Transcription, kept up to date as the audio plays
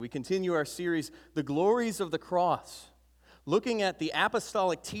We continue our series, The Glories of the Cross, looking at the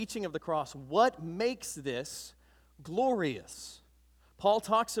apostolic teaching of the cross. What makes this glorious? Paul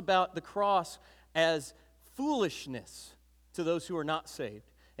talks about the cross as foolishness to those who are not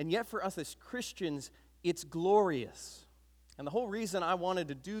saved. And yet for us as Christians, it's glorious. And the whole reason I wanted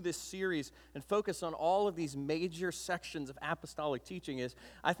to do this series and focus on all of these major sections of apostolic teaching is,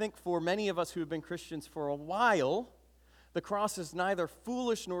 I think for many of us who have been Christians for a while, the cross is neither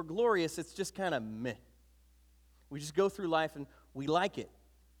foolish nor glorious. It's just kind of meh. We just go through life and we like it,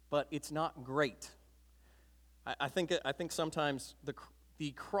 but it's not great. I think sometimes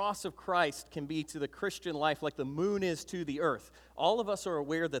the cross of Christ can be to the Christian life like the moon is to the earth. All of us are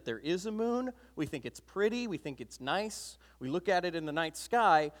aware that there is a moon. We think it's pretty. We think it's nice. We look at it in the night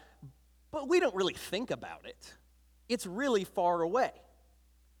sky, but we don't really think about it. It's really far away.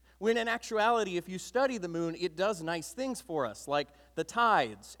 When in actuality, if you study the moon, it does nice things for us, like the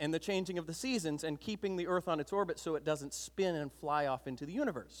tides and the changing of the seasons and keeping the earth on its orbit so it doesn't spin and fly off into the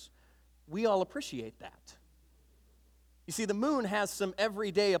universe. We all appreciate that. You see, the moon has some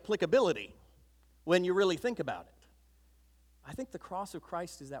everyday applicability when you really think about it. I think the cross of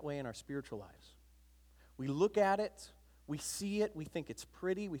Christ is that way in our spiritual lives. We look at it, we see it, we think it's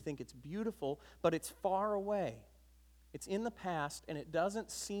pretty, we think it's beautiful, but it's far away. It's in the past, and it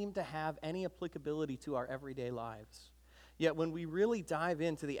doesn't seem to have any applicability to our everyday lives. Yet when we really dive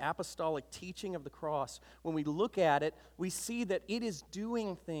into the apostolic teaching of the cross, when we look at it, we see that it is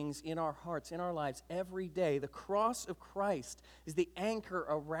doing things in our hearts, in our lives every day. The cross of Christ is the anchor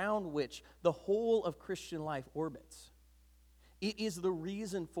around which the whole of Christian life orbits. It is the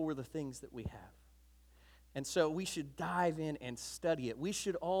reason for the things that we have. And so we should dive in and study it. We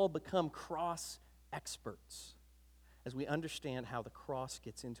should all become cross experts as we understand how the cross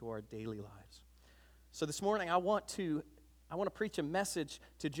gets into our daily lives. So this morning I want to preach a message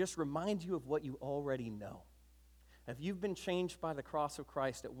to just remind you of what you already know. If you've been changed by the cross of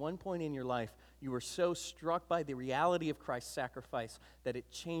Christ at one point in your life, you were so struck by the reality of Christ's sacrifice that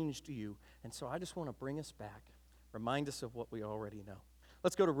it changed you. And so I just want to bring us back, remind us of what we already know.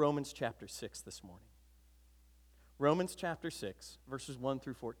 Let's go to Romans chapter 6 this morning. Romans chapter 6, verses 1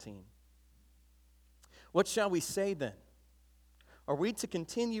 through 14. What shall we say then? Are we to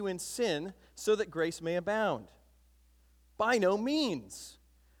continue in sin so that grace may abound? By no means.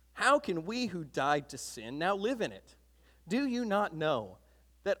 How can we who died to sin now live in it? Do you not know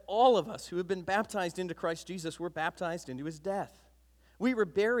that all of us who have been baptized into Christ Jesus were baptized into his death? We were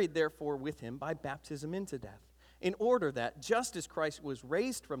buried, therefore, with him by baptism into death, in order that, just as Christ was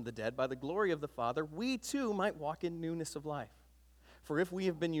raised from the dead by the glory of the Father, we too might walk in newness of life. For if we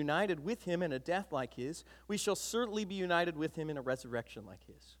have been united with him in a death like his, we shall certainly be united with him in a resurrection like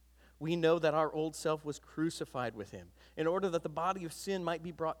his. We know that our old self was crucified with him, in order that the body of sin might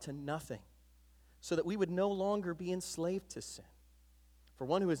be brought to nothing, so that we would no longer be enslaved to sin. For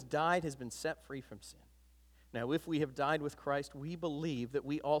one who has died has been set free from sin. Now if we have died with Christ, we believe that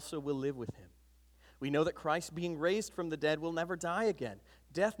we also will live with him. We know that Christ, being raised from the dead, will never die again.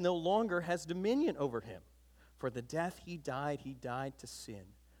 Death no longer has dominion over him. For the death he died to sin,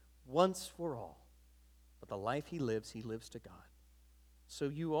 once for all. But the life he lives to God. So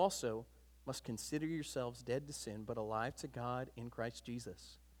you also must consider yourselves dead to sin, but alive to God in Christ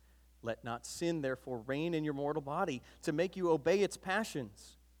Jesus. Let not sin, therefore, reign in your mortal body, to make you obey its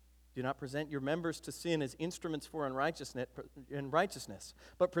passions. Do not present your members to sin as instruments for unrighteousness,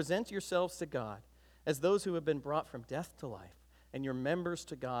 but present yourselves to God as those who have been brought from death to life, and your members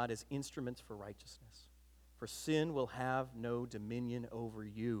to God as instruments for righteousness. For sin will have no dominion over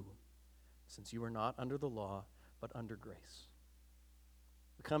you, since you are not under the law, but under grace.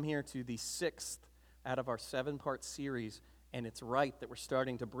 We come here to the 6th out of our 7-part series, and it's right that we're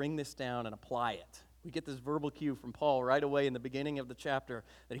starting to bring this down and apply it. We get this verbal cue from Paul right away in the beginning of the chapter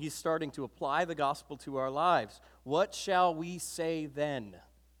that he's starting to apply the gospel to our lives. What shall we say then?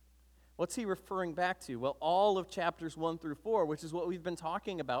 What's he referring back to? Well, all of chapters 1 through 4, which is what we've been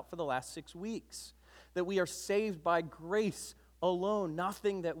talking about for the last 6 weeks. That we are saved by grace alone,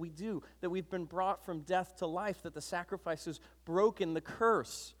 nothing that we do, that we've been brought from death to life, that the sacrifice has broken the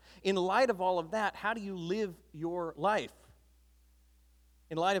curse. In light of all of that, how do you live your life?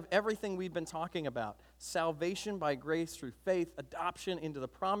 In light of everything we've been talking about, salvation by grace through faith, adoption into the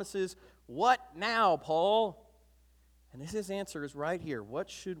promises, what now, Paul? And his answer is right here. What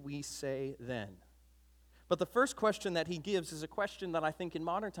should we say then? But the first question that he gives is a question that I think in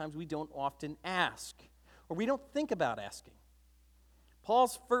modern times we don't often ask, or we don't think about asking.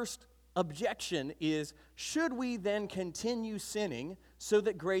 Paul's first objection is, should we then continue sinning so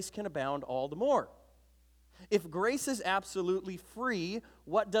that grace can abound all the more? If grace is absolutely free,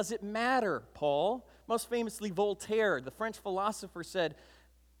 What does it matter, Paul? Most famously, Voltaire, the French philosopher, said,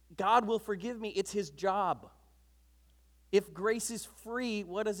 God will forgive me. It's his job. If grace is free,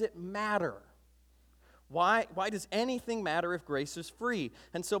 what does it matter? Why does anything matter if grace is free?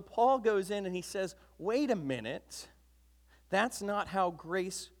 And so Paul goes in and he says, wait a minute. That's not how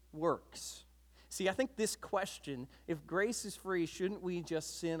grace works. See, I think this question, if grace is free, shouldn't we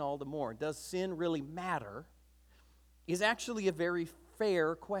just sin all the more? Does sin really matter? Is actually a very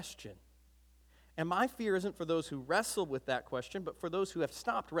fair question. And my fear isn't for those who wrestle with that question, but for those who have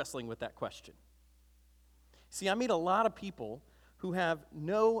stopped wrestling with that question. See, I meet a lot of people who have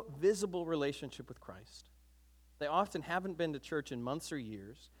no visible relationship with Christ. They often haven't been to church in months or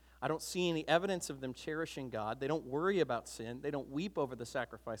years. I don't see any evidence of them cherishing God. They don't worry about sin. They don't weep over the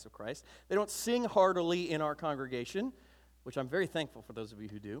sacrifice of Christ. They don't sing heartily in our congregation, which I'm very thankful for those of you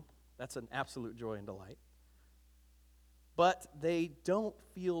who do. That's an absolute joy and delight. But they don't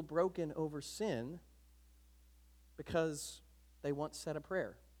feel broken over sin because they once said a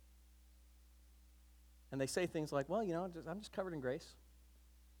prayer. And they say things like, well, I'm just covered in grace.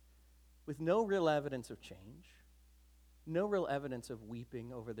 With no real evidence of change, no real evidence of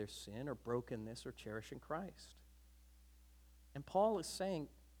weeping over their sin or brokenness or cherishing Christ. And Paul is saying,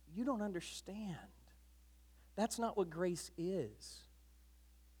 you don't understand. That's not what grace is.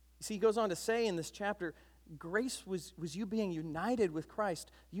 You see, he goes on to say in this chapter, grace was you being united with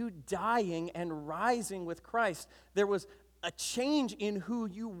Christ, you dying and rising with Christ. There was a change in who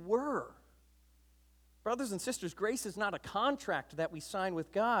you were. Brothers and sisters, grace is not a contract that we sign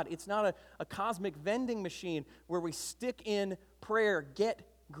with God. It's not a cosmic vending machine where we stick in prayer, get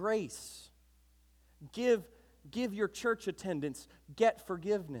grace. Give your church attendance, get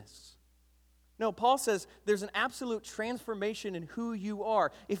forgiveness. No, Paul says there's an absolute transformation in who you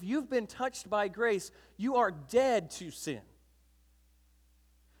are. If you've been touched by grace, you are dead to sin.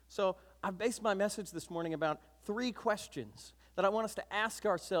 So I've based my message this morning about 3 questions that I want us to ask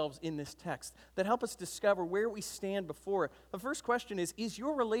ourselves in this text that help us discover where we stand before it. The first question is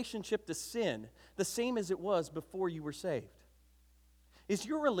your relationship to sin the same as it was before you were saved? Is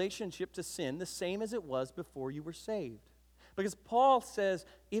your relationship to sin the same as it was before you were saved? Because Paul says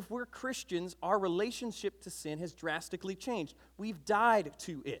if we're Christians, our relationship to sin has drastically changed. We've died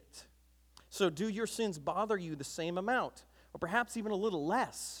to it. So do your sins bother you the same amount, or perhaps even a little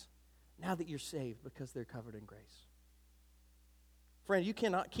less, now that you're saved because they're covered in grace? Friend, you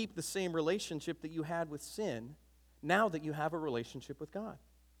cannot keep the same relationship that you had with sin now that you have a relationship with God.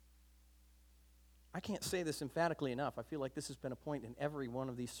 I can't say this emphatically enough. I feel like this has been a point in every one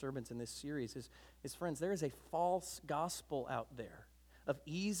of these sermons in this series is friends, there is a false gospel out there of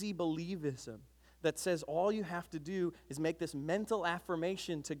easy believism that says all you have to do is make this mental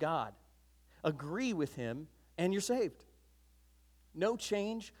affirmation to God, agree with Him, and you're saved. No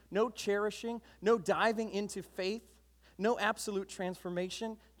change, no cherishing, no diving into faith, no absolute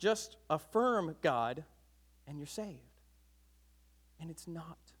transformation, just affirm God and you're saved. And it's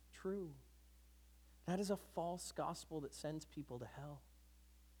not true. That is a false gospel that sends people to hell.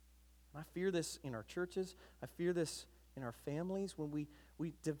 And I fear this in our churches. I fear this in our families when we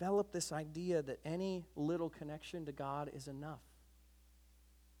develop this idea that any little connection to God is enough.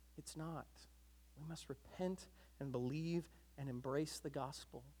 It's not. We must repent and believe and embrace the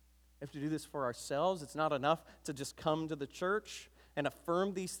gospel. We have to do this for ourselves. It's not enough to just come to the church and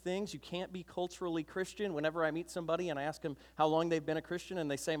affirm these things. You can't be culturally Christian. Whenever I meet somebody and I ask them how long they've been a Christian and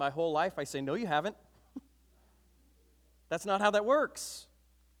they say my whole life, I say, no, you haven't. That's not how that works.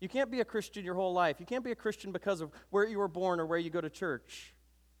 You can't be a Christian your whole life. You can't be a Christian because of where you were born or where you go to church.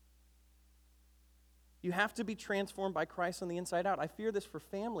 You have to be transformed by Christ on the inside out. I fear this for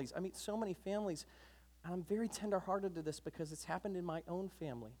families. I meet so many families, and I'm very tenderhearted to this because it's happened in my own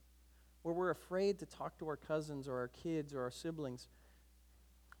family, where we're afraid to talk to our cousins or our kids or our siblings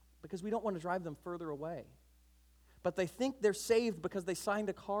because we don't want to drive them further away. But they think they're saved because they signed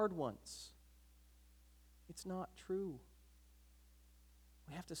a card once. It's not true.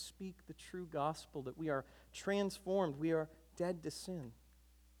 We have to speak the true gospel that we are transformed, we are dead to sin.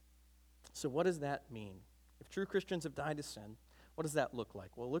 So what does that mean? If true Christians have died to sin, what does that look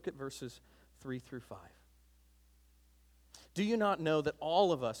like? Well, look at verses 3 through 5. Do you not know that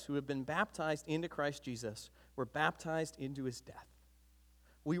all of us who have been baptized into Christ Jesus were baptized into his death?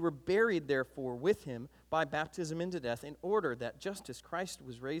 We were buried, therefore, with him by baptism into death, in order that just as Christ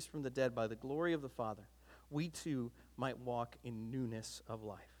was raised from the dead by the glory of the Father, we too might walk in newness of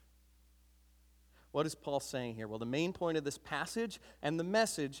life. What is Paul saying here? Well, the main point of this passage and the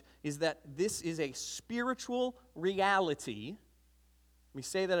message is that this is a spiritual reality Let me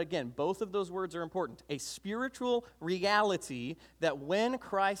say that again. Both of those words are important. A spiritual reality that when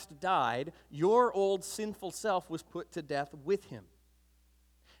Christ died, your old sinful self was put to death with him.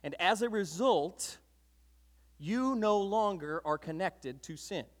 And as a result, you no longer are connected to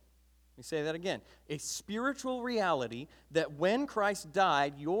sin. Let me say that again. A spiritual reality that when Christ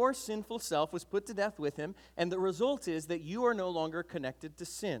died, your sinful self was put to death with him, and the result is that you are no longer connected to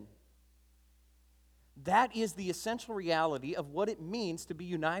sin. That is the essential reality of what it means to be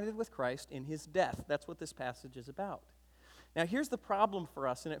united with Christ in his death. That's what this passage is about. Now, here's the problem for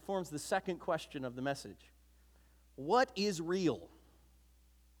us, and it forms the second question of the message. What is real?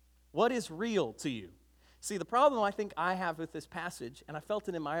 What is real to you? See, the problem I think I have with this passage, and I felt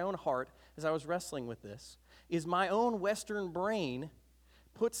it in my own heart as I was wrestling with this, is my own Western brain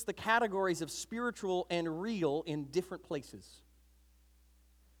puts the categories of spiritual and real in different places.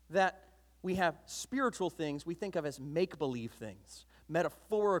 That we have spiritual things we think of as make-believe things,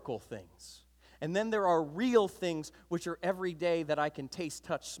 metaphorical things. And then there are real things which are everyday that I can taste,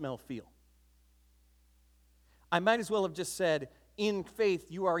 touch, smell, feel. I might as well have just said, in faith,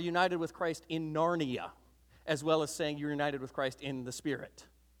 you are united with Christ in Narnia, as well as saying you're united with Christ in the Spirit.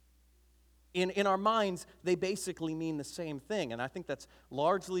 In our minds, they basically mean the same thing, and I think that's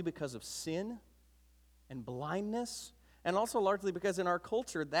largely because of sin and blindness, and also largely because in our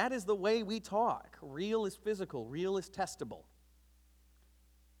culture, that is the way we talk. Real is physical, real is testable.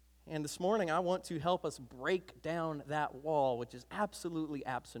 And this morning, I want to help us break down that wall, which is absolutely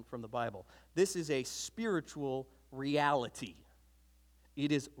absent from the Bible. This is a spiritual reality.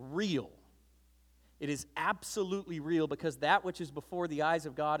 It is real. It is absolutely real because that which is before the eyes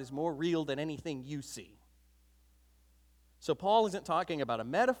of God is more real than anything you see. So Paul isn't talking about a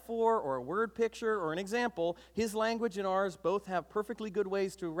metaphor or a word picture or an example. His language and ours both have perfectly good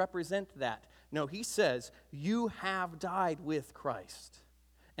ways to represent that. No, he says, you have died with Christ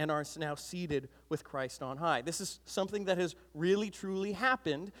and are now seated with Christ on high. This is something that has really, truly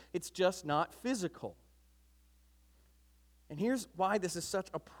happened. It's just not physical. And here's why this is such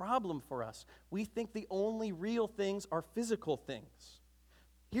a problem for us. We think the only real things are physical things.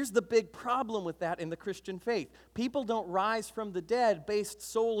 Here's the big problem with that in the Christian faith. People don't rise from the dead based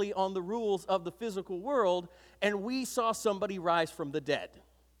solely on the rules of the physical world, and we saw somebody rise from the dead.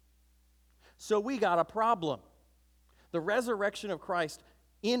 So we got a problem. The resurrection of Christ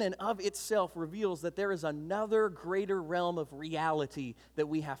in and of itself reveals that there is another greater realm of reality that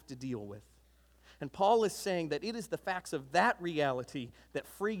we have to deal with. And Paul is saying that it is the facts of that reality that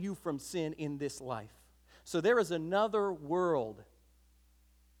free you from sin in this life. So there is another world,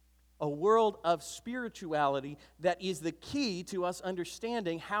 a world of spirituality that is the key to us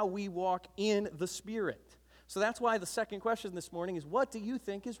understanding how we walk in the Spirit. So that's why the second question this morning is, what do you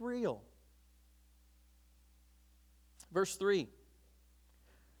think is real? Verse 3.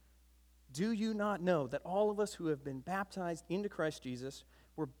 Do you not know that all of us who have been baptized into Christ Jesus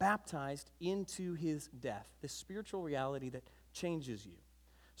were baptized into his death? This spiritual reality that changes you.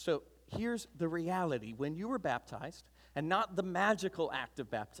 So here's the reality. When you were baptized, and not the magical act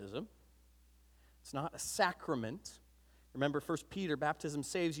of baptism, it's not a sacrament. Remember 1 Peter, baptism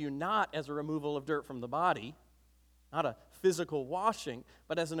saves you not as a removal of dirt from the body, not a physical washing,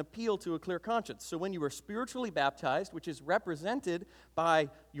 but as an appeal to a clear conscience. So when you were spiritually baptized, which is represented by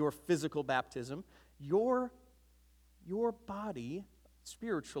your physical baptism, your body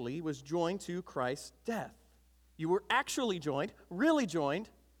spiritually was joined to Christ's death. You were actually joined, really joined,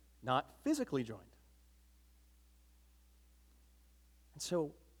 not physically joined. And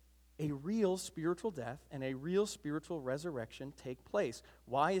so a real spiritual death and a real spiritual resurrection take place.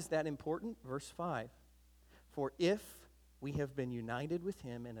 Why is that important? Verse 5. For if we have been united with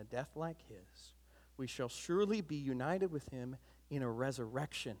him in a death like his, we shall surely be united with him in a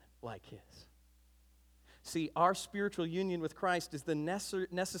resurrection like his. See, our spiritual union with Christ is the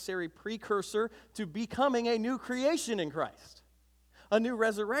necessary precursor to becoming a new creation in Christ, a new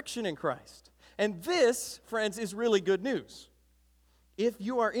resurrection in Christ. And this, friends, is really good news. If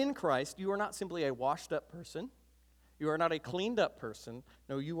you are in Christ, you are not simply a washed-up person. You are not a cleaned-up person.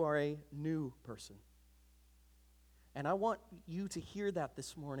 No, you are a new person. And I want you to hear that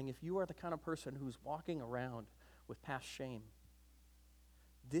this morning if you are the kind of person who's walking around with past shame.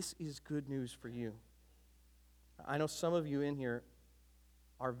 This is good news for you. I know some of you in here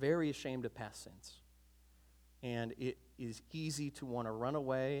are very ashamed of past sins. And it is easy to want to run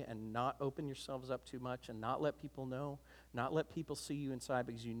away and not open yourselves up too much and not let people know, not let people see you inside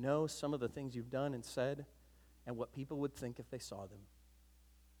because you know some of the things you've done and said and what people would think if they saw them.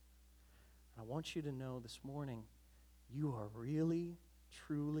 I want you to know this morning, you are really,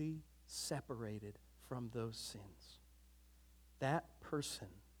 truly separated from those sins. that person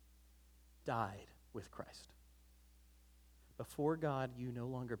died with Christ. Before God, you no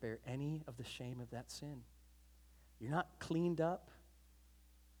longer bear any of the shame of that sin. You're not cleaned up.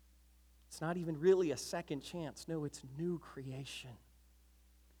 It's not even really a second chance. No, it's new creation.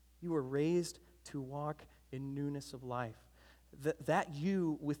 You were raised to walk in newness of life. That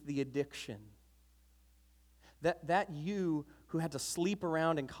you with the addiction, that you who had to sleep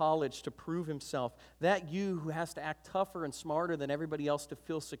around in college to prove himself, that you who has to act tougher and smarter than everybody else to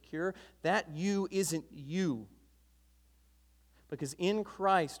feel secure, that you isn't you. Because in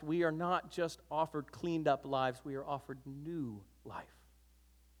Christ, we are not just offered cleaned up lives, we are offered new life.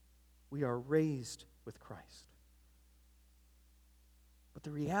 We are raised with Christ. But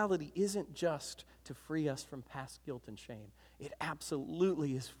the reality isn't just to free us from past guilt and shame. It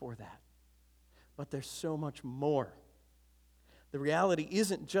absolutely is for that. But there's so much more. The reality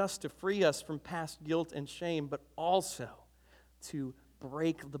isn't just to free us from past guilt and shame, but also to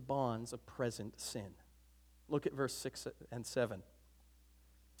break the bonds of present sin. Look at verse 6 and 7.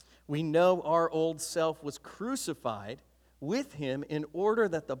 We know our old self was crucified with him in order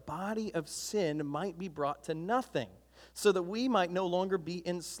that the body of sin might be brought to nothing, so that we might no longer be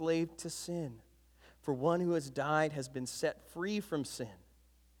enslaved to sin. For one who has died has been set free from sin.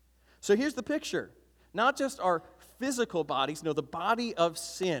 So here's the picture. Not just our physical bodies, no, the body of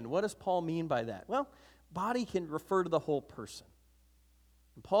sin. What does Paul mean by that? Well, body can refer to the whole person.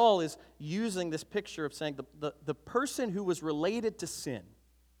 And Paul is using this picture of saying the person who was related to sin.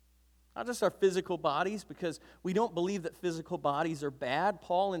 Not just our physical bodies, because we don't believe that physical bodies are bad.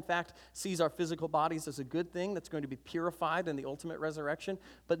 Paul, in fact, sees our physical bodies as a good thing that's going to be purified in the ultimate resurrection.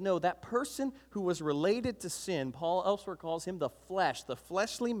 But no, that person who was related to sin, Paul elsewhere calls him the flesh, the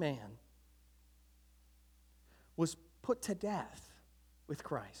fleshly man, was put to death with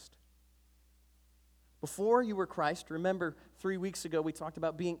Christ. Before you were Christ, remember 3 weeks ago we talked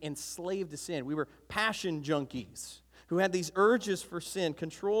about being enslaved to sin. We were passion junkies who had these urges for sin,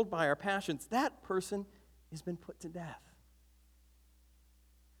 controlled by our passions. That person has been put to death.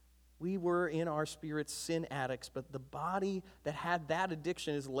 We were in our spirits sin addicts, but the body that had that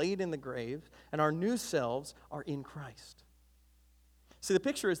addiction is laid in the grave, and our new selves are in Christ. See, the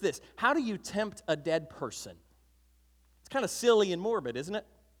picture is this. How do you tempt a dead person? It's kind of silly and morbid, isn't it?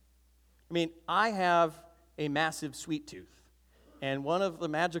 I mean, I have a massive sweet tooth. And one of the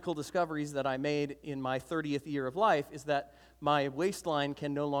magical discoveries that I made in my 30th year of life is that my waistline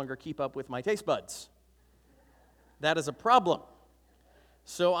can no longer keep up with my taste buds. That is a problem.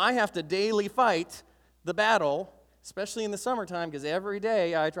 So I have to daily fight the battle, especially in the summertime, because every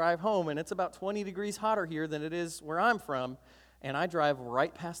day I drive home and it's about 20 degrees hotter here than it is where I'm from, and I drive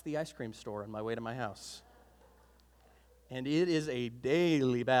right past the ice cream store on my way to my house. And it is a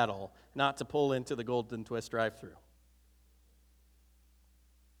daily battle not to pull into the Golden Twist drive-thru.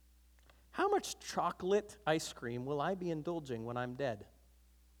 How much chocolate ice cream will I be indulging when I'm dead?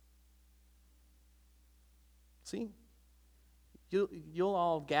 See? You'll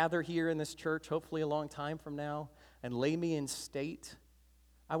all gather here in this church, hopefully a long time from now, and lay me in state.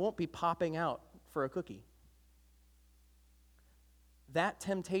 I won't be popping out for a cookie. That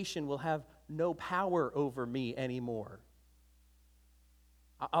temptation will have no power over me anymore.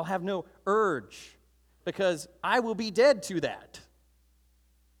 I'll have no urge because I will be dead to that.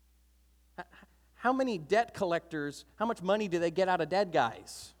 How many debt collectors, how much money do they get out of dead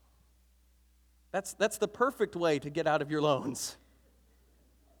guys? That's the perfect way to get out of your loans.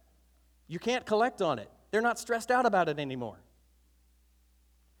 You can't collect on it. They're not stressed out about it anymore.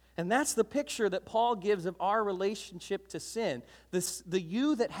 And that's the picture that Paul gives of our relationship to sin. The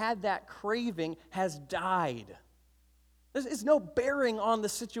you that had that craving has died. There's no bearing on the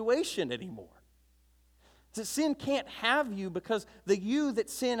situation anymore. So sin can't have you because the you that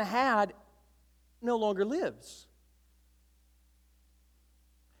sin had no longer lives.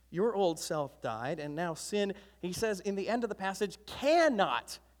 Your old self died, and now sin, he says in the end of the passage,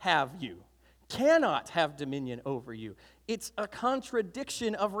 cannot have you, cannot have dominion over you. It's a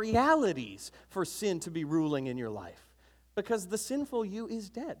contradiction of realities for sin to be ruling in your life because the sinful you is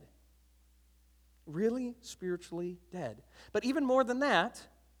dead. Really spiritually dead. But even more than that,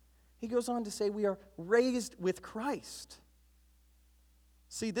 he goes on to say we are raised with Christ.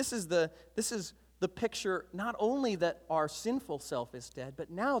 See, this is the picture not only that our sinful self is dead, but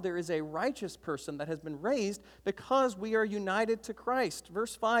now there is a righteous person that has been raised because we are united to Christ.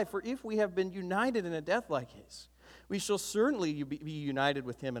 Verse 5, for if we have been united in a death like his, we shall certainly be united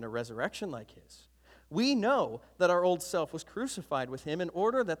with him in a resurrection like his. We know that our old self was crucified with him in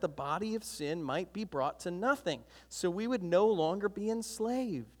order that the body of sin might be brought to nothing, so we would no longer be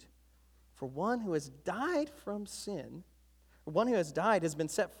enslaved. For one who has died from sin One who has died has been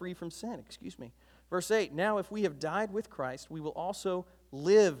set free from sin. Verse 8, now if we have died with Christ, we will also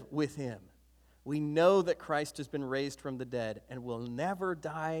live with him. We know that Christ has been raised from the dead and will never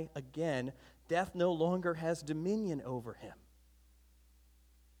die again. Death no longer has dominion over him.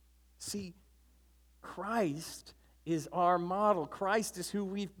 See, Christ is our model. Christ is who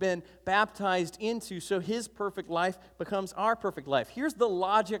we've been baptized into, so his perfect life becomes our perfect life. Here's the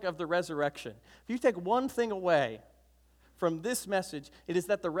logic of the resurrection. If you take one thing away from this message, it is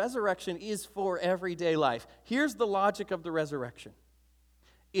that the resurrection is for everyday life. Here's the logic of the resurrection.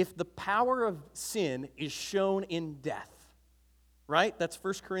 If the power of sin is shown in death, right? That's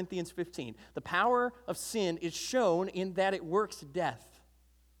 1 Corinthians 15. The power of sin is shown in that it works death.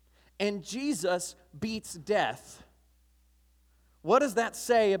 And Jesus beats death. What does that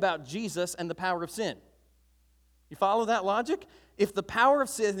say about Jesus and the power of sin? You follow that logic? If the power of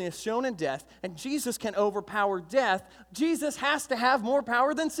sin is shown in death and Jesus can overpower death, Jesus has to have more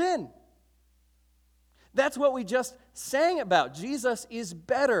power than sin. That's what we just sang about. Jesus is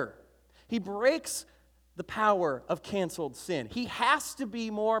better. He breaks the power of canceled sin. He has to be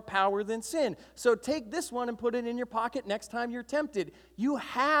more power than sin. So take this one and put it in your pocket next time you're tempted. You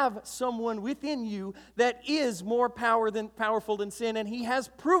have someone within you that is more powerful than sin, and he has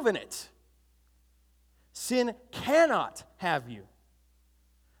proven it. Sin cannot have you.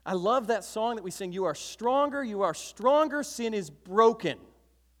 I love that song that we sing, you are stronger, sin is broken.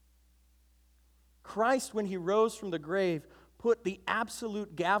 Christ, when he rose from the grave, put the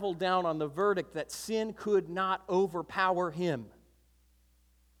absolute gavel down on the verdict that sin could not overpower him.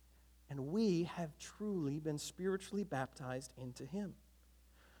 And we have truly been spiritually baptized into him.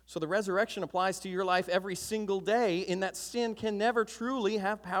 So the resurrection applies to your life every single day in that sin can never truly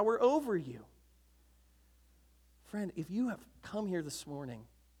have power over you. Friend, if you have come here this morning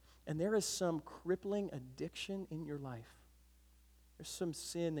and there is some crippling addiction in your life, there's some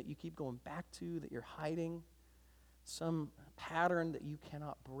sin that you keep going back to, that you're hiding, some pattern that you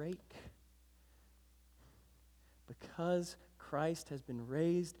cannot break, because Christ has been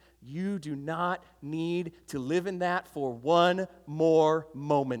raised, you do not need to live in that for one more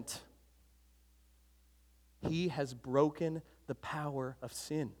moment. He has broken the power of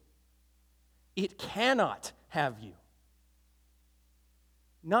sin. It cannot have you.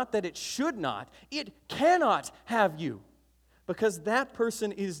 Not that it should not, it cannot have you. Because that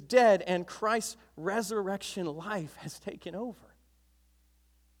person is dead and Christ's resurrection life has taken over.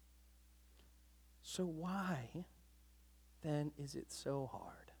 So why then is it so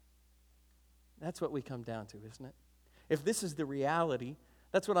hard? That's what we come down to, isn't it? If this is the reality,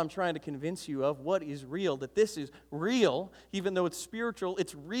 that's what I'm trying to convince you of, what is real, that this is real, even though it's spiritual,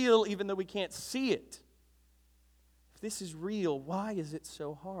 it's real even though we can't see it. If this is real, why is it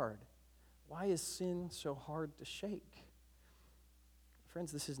so hard? Why is sin so hard to shake?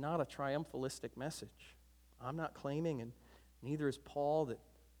 Friends, this is not a triumphalistic message. I'm not claiming, and neither is Paul, that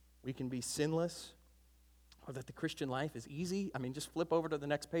we can be sinless or that the Christian life is easy. I mean, just flip over to the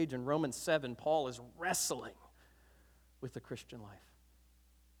next page in Romans 7. Paul is wrestling with the Christian life.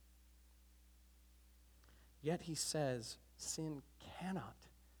 Yet he says sin cannot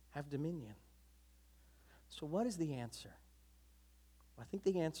have dominion. So what is the answer? Well, I think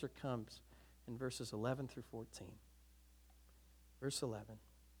the answer comes in verses 11 through 14. Verse 11,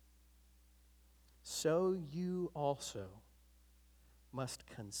 so you also must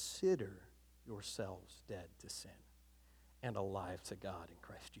consider yourselves dead to sin and alive to God in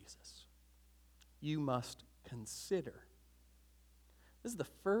Christ Jesus. You must consider. This is the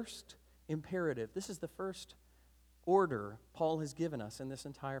first imperative. This is the first order Paul has given us in this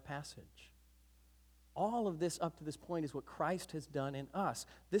entire passage. All of this up to this point is what Christ has done in us.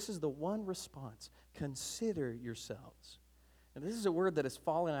 This is the one response. Consider yourselves. And this is a word that has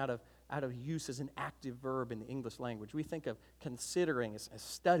fallen out of use as an active verb in the English language. We think of considering as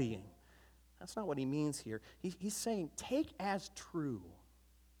studying. That's not what he means here. He's saying, take as true.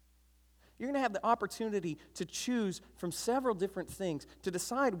 You're going to have the opportunity to choose from several different things to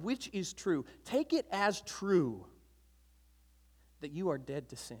decide which is true. Take it as true that you are dead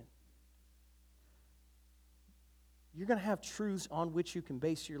to sin. You're going to have truths on which you can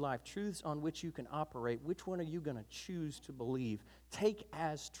base your life, truths on which you can operate. Which one are you going to choose to believe? Take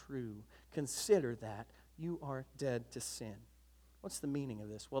as true. Consider that you are dead to sin. What's the meaning of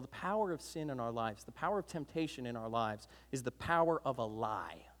this? Well, the power of sin in our lives, the power of temptation in our lives is the power of a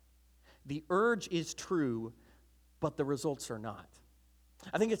lie. The urge is true, but the results are not.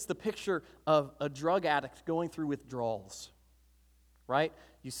 I think it's the picture of a drug addict going through withdrawals, right?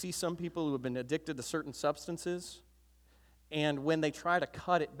 You see some people who have been addicted to certain substances, And when they try to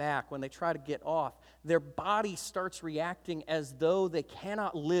cut it back, when they try to get off, their body starts reacting as though they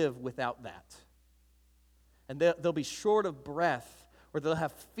cannot live without that. And they'll be short of breath, or they'll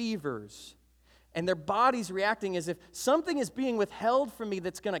have fevers. And their body's reacting as if something is being withheld from me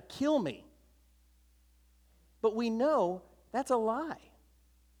that's going to kill me. But we know that's a lie.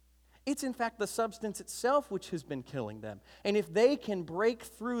 It's in fact the substance itself which has been killing them. And if they can break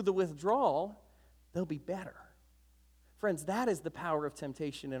through the withdrawal, they'll be better. Friends, that is the power of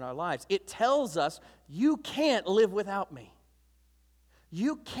temptation in our lives. It tells us, you can't live without me.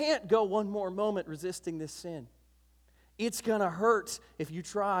 You can't go one more moment resisting this sin. It's going to hurt if you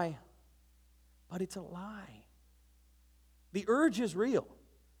try, but it's a lie. The urge is real.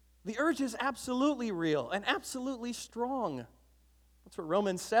 The urge is absolutely real and absolutely strong. That's what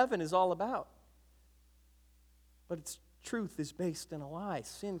Romans 7 is all about. But its truth is based in a lie.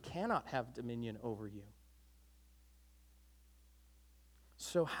 Sin cannot have dominion over you.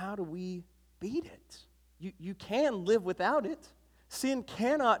 So how do we beat it? You can live without it. Sin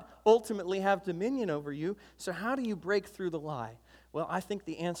cannot ultimately have dominion over you. So how do you break through the lie? Well, I think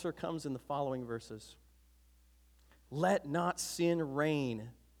the answer comes in the following verses. Let not sin reign.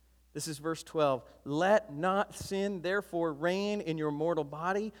 This is verse 12. Let not sin therefore reign in your mortal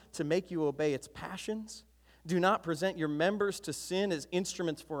body to make you obey its passions. Do not present your members to sin as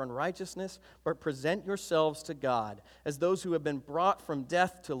instruments for unrighteousness, but present yourselves to God as those who have been brought from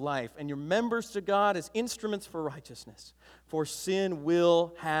death to life, and your members to God as instruments for righteousness. For sin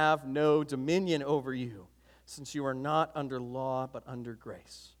will have no dominion over you, since you are not under law, but under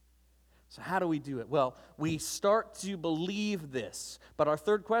grace. So how do we do it? Well, we start to believe this. But our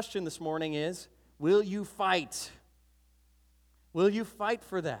third question this morning is, will you fight? Will you fight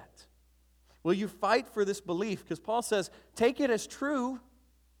for that? Will you fight for this belief? Because Paul says, take it as true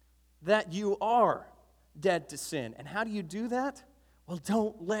that you are dead to sin. And how do you do that? Well,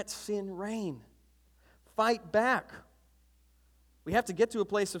 don't let sin reign. Fight back. We have to get to a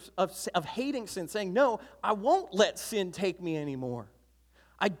place of hating sin, saying, no, I won't let sin take me anymore.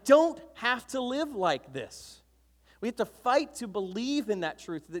 I don't have to live like this. We have to fight to believe in that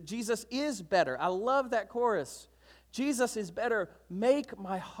truth, that Jesus is better. I love that chorus. Jesus is better. Make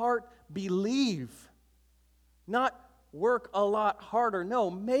my heart believe. Not work a lot harder. No,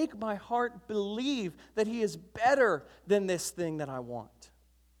 make my heart believe that He is better than this thing that I want.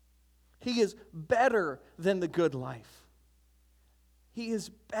 He is better than the good life. He is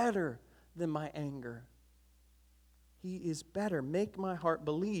better than my anger. He is better. Make my heart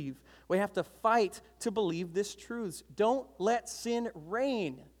believe. We have to fight to believe this truth. Don't let sin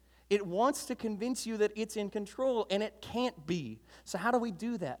reign. It wants to convince you that it's in control, and it can't be. So how do we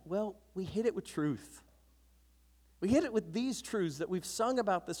do that? Well, we hit it with truth. We hit it with these truths that we've sung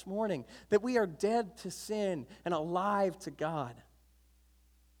about this morning, that we are dead to sin and alive to God.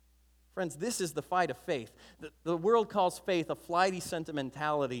 Friends, this is the fight of faith. The world calls faith a flighty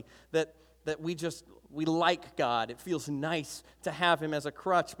sentimentality that we like God. It feels nice to have Him as a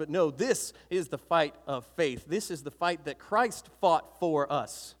crutch. But no, this is the fight of faith. This is the fight that Christ fought for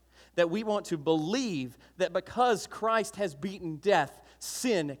us. That we want to believe that because Christ has beaten death,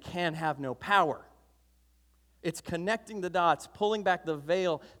 sin can have no power. It's connecting the dots, pulling back the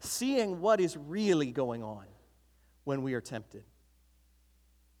veil, seeing what is really going on when we are tempted.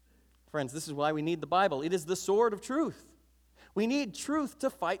 Friends, this is why we need the Bible. It is the sword of truth. We need truth to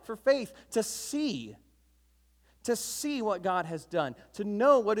fight for faith, to see what God has done, to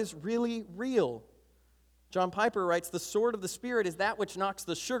know what is really real. John Piper writes, the sword of the Spirit is that which knocks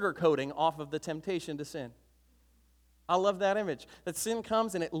the sugar coating off of the temptation to sin. I love that image, that sin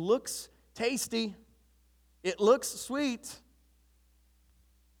comes and it looks tasty. It looks sweet.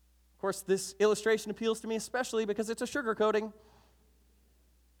 Of course, this illustration appeals to me especially because it's a sugar coating.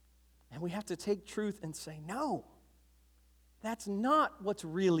 And we have to take truth and say, no, that's not what's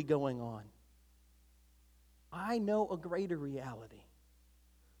really going on. I know a greater reality.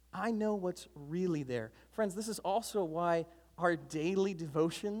 I know what's really there. Friends, this is also why our daily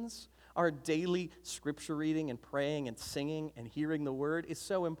devotions, our daily scripture reading and praying and singing and hearing the word is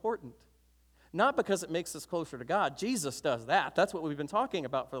so important. Not because it makes us closer to God. Jesus does that. That's what we've been talking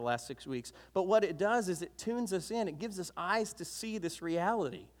about for the last 6 weeks. But what it does is it tunes us in. It gives us eyes to see this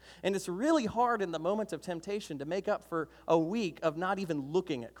reality. And it's really hard in the moment of temptation to make up for a week of not even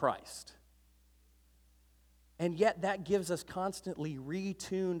looking at Christ. And yet that gives us constantly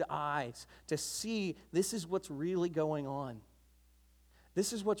retuned eyes to see this is what's really going on.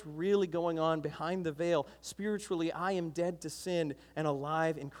 This is what's really going on behind the veil. Spiritually, I am dead to sin and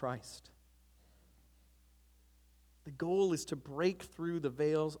alive in Christ. The goal is to break through the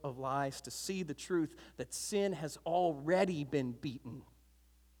veils of lies, to see the truth that sin has already been beaten,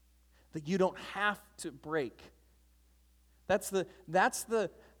 that you don't have to break. That's the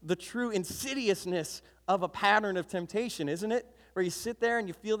true insidiousness of a pattern of temptation, isn't it? Where you sit there and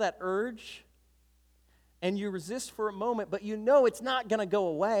you feel that urge, and you resist for a moment, but you know it's not going to go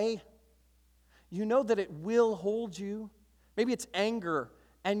away. You know that it will hold you. Maybe it's anger,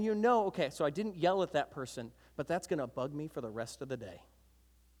 and you know, okay, so I didn't yell at that person, but that's going to bug me for the rest of the day.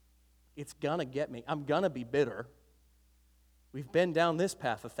 It's going to get me. I'm going to be bitter. We've been down this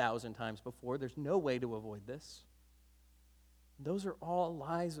path 1,000 times before. There's no way to avoid this. Those are all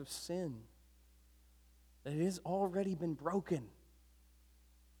lies of sin. That it has already been broken.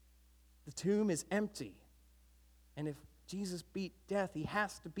 The tomb is empty. And if Jesus beat death, he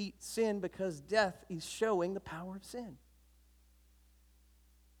has to beat sin because death is showing the power of sin.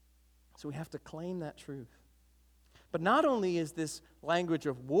 So we have to claim that truth. But not only is this language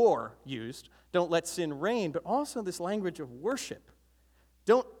of war used, don't let sin reign, but also this language of worship.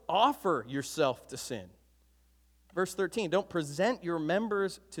 Don't offer yourself to sin. Verse 13, don't present your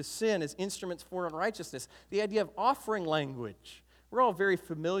members to sin as instruments for unrighteousness. The idea of offering language. We're all very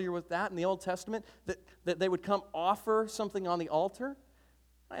familiar with that in the Old Testament, that they would come offer something on the altar.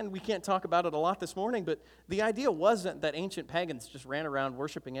 And we can't talk about it a lot this morning, but the idea wasn't that ancient pagans just ran around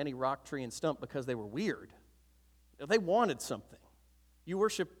worshiping any rock, tree, and stump because they were weird. They wanted something. You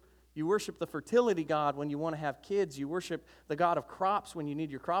worship the fertility god when you want to have kids. You worship the god of crops when you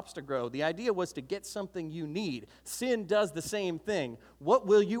need your crops to grow. The idea was to get something you need. Sin does the same thing. What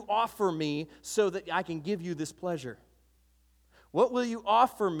will you offer me so that I can give you this pleasure? What will you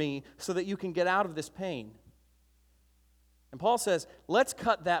offer me so that you can get out of this pain? And Paul says, let's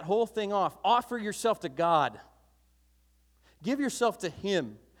cut that whole thing off. Offer yourself to God. Give yourself to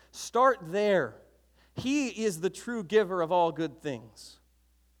Him. Start there. He is the true giver of all good things.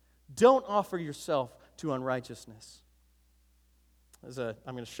 Don't offer yourself to unrighteousness. I'm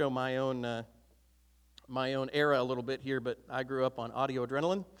going to show my own era a little bit here, but I grew up on Audio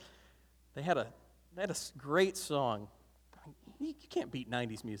Adrenaline. They had a great song. You can't beat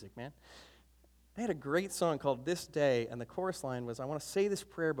 90s music, man. They had a great song called This Day, and the chorus line was, I want to say this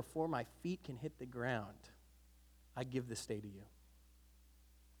prayer before my feet can hit the ground. I give this day to you.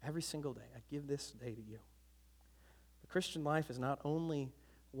 Every single day, I give this day to you. The Christian life is not only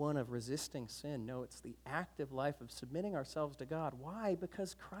one of resisting sin. No, it's the active life of submitting ourselves to God. Why?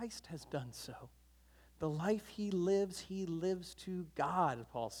 Because Christ has done so. The life he lives to God,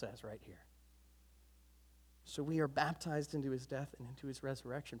 Paul says right here. So we are baptized into his death and into his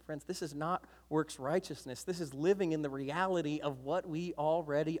resurrection. Friends, this is not works righteousness. This is living in the reality of what we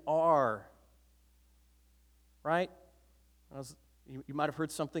already are. Right? You might have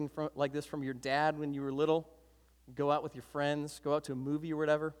heard something like this from your dad when you were little. Go out with your friends, go out to a movie or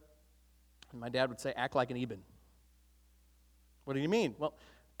whatever. And my dad would say, act like an Eben. What do you mean? Well,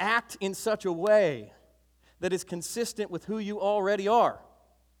 act in such a way that is consistent with who you already are.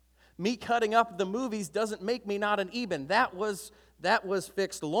 Me cutting up the movies doesn't make me not an Eben. That was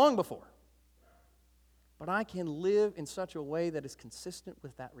fixed long before. But I can live in such a way that is consistent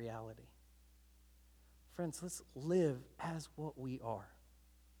with that reality. Friends, let's live as what we are.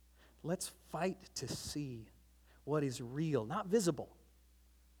 Let's fight to see what is real, not visible,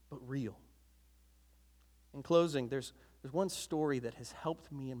 but real. In closing, there's one story that has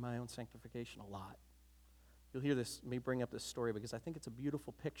helped me in my own sanctification a lot. You'll hear this, me bring up this story because I think it's a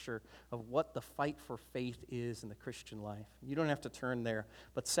beautiful picture of what the fight for faith is in the Christian life. You don't have to turn there,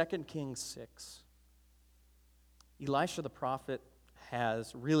 but 2 Kings 6. Elisha the prophet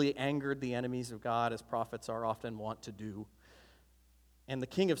has really angered the enemies of God, as prophets are often wont to do. And the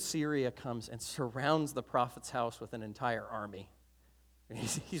king of Syria comes and surrounds the prophet's house with an entire army.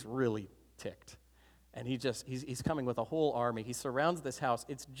 He's really ticked. And he's coming with a whole army. He surrounds this house.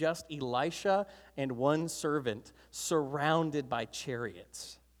 It's just Elisha and one servant surrounded by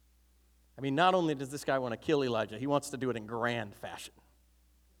chariots. I mean, not only does this guy want to kill Elijah, he wants to do it in grand fashion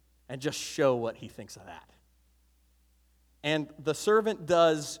and just show what he thinks of that. And the servant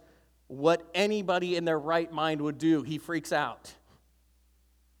does what anybody in their right mind would do. He freaks out.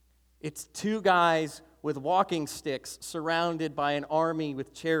 It's two guys with walking sticks surrounded by an army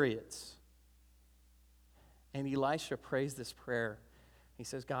with chariots. And Elisha prays this prayer. He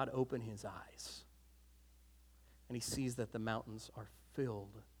says, God, open his eyes. And he sees that the mountains are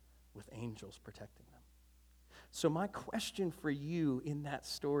filled with angels protecting them. So my question for you in that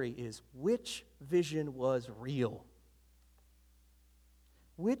story is, which vision was real?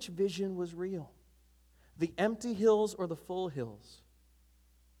 Which vision was real? The empty hills or the full hills?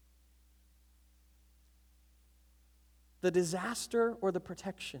 the disaster or the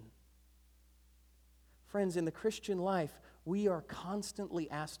protection? Friends, in the Christian life, we are constantly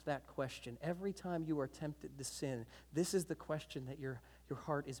asked that question. Every time you are tempted to sin, this is the question that your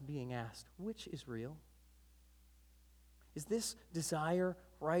heart is being asked. Which is real? Is this desire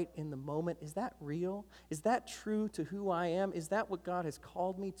right in the moment? Is that real? Is that true to who I am? Is that what God has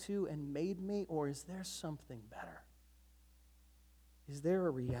called me to and made me? Or is there something better? Is there a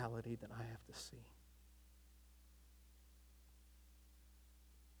reality that I have to see?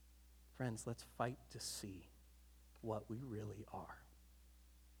 Friends, let's fight to see what we really are.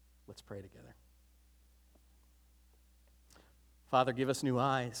 Let's pray together. Father, give us new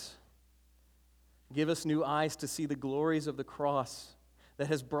eyes. Give us new eyes to see the glories of the cross that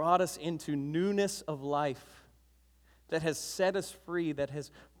has brought us into newness of life, that has set us free, that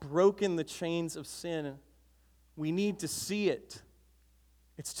has broken the chains of sin. We need to see it.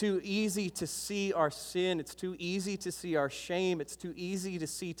 It's too easy to see our sin. It's too easy to see our shame. It's too easy to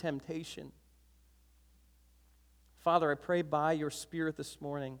see temptation. Father, I pray by your Spirit this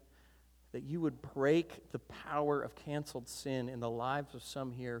morning that you would break the power of canceled sin in the lives of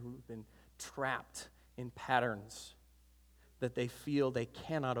some here who've been trapped in patterns that they feel they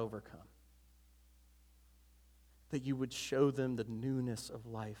cannot overcome. That you would show them the newness of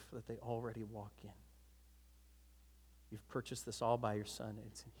life that they already walk in. You've purchased this all by your Son.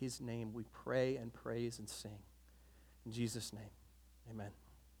 It's in his name we pray and praise and sing. In Jesus' name, amen.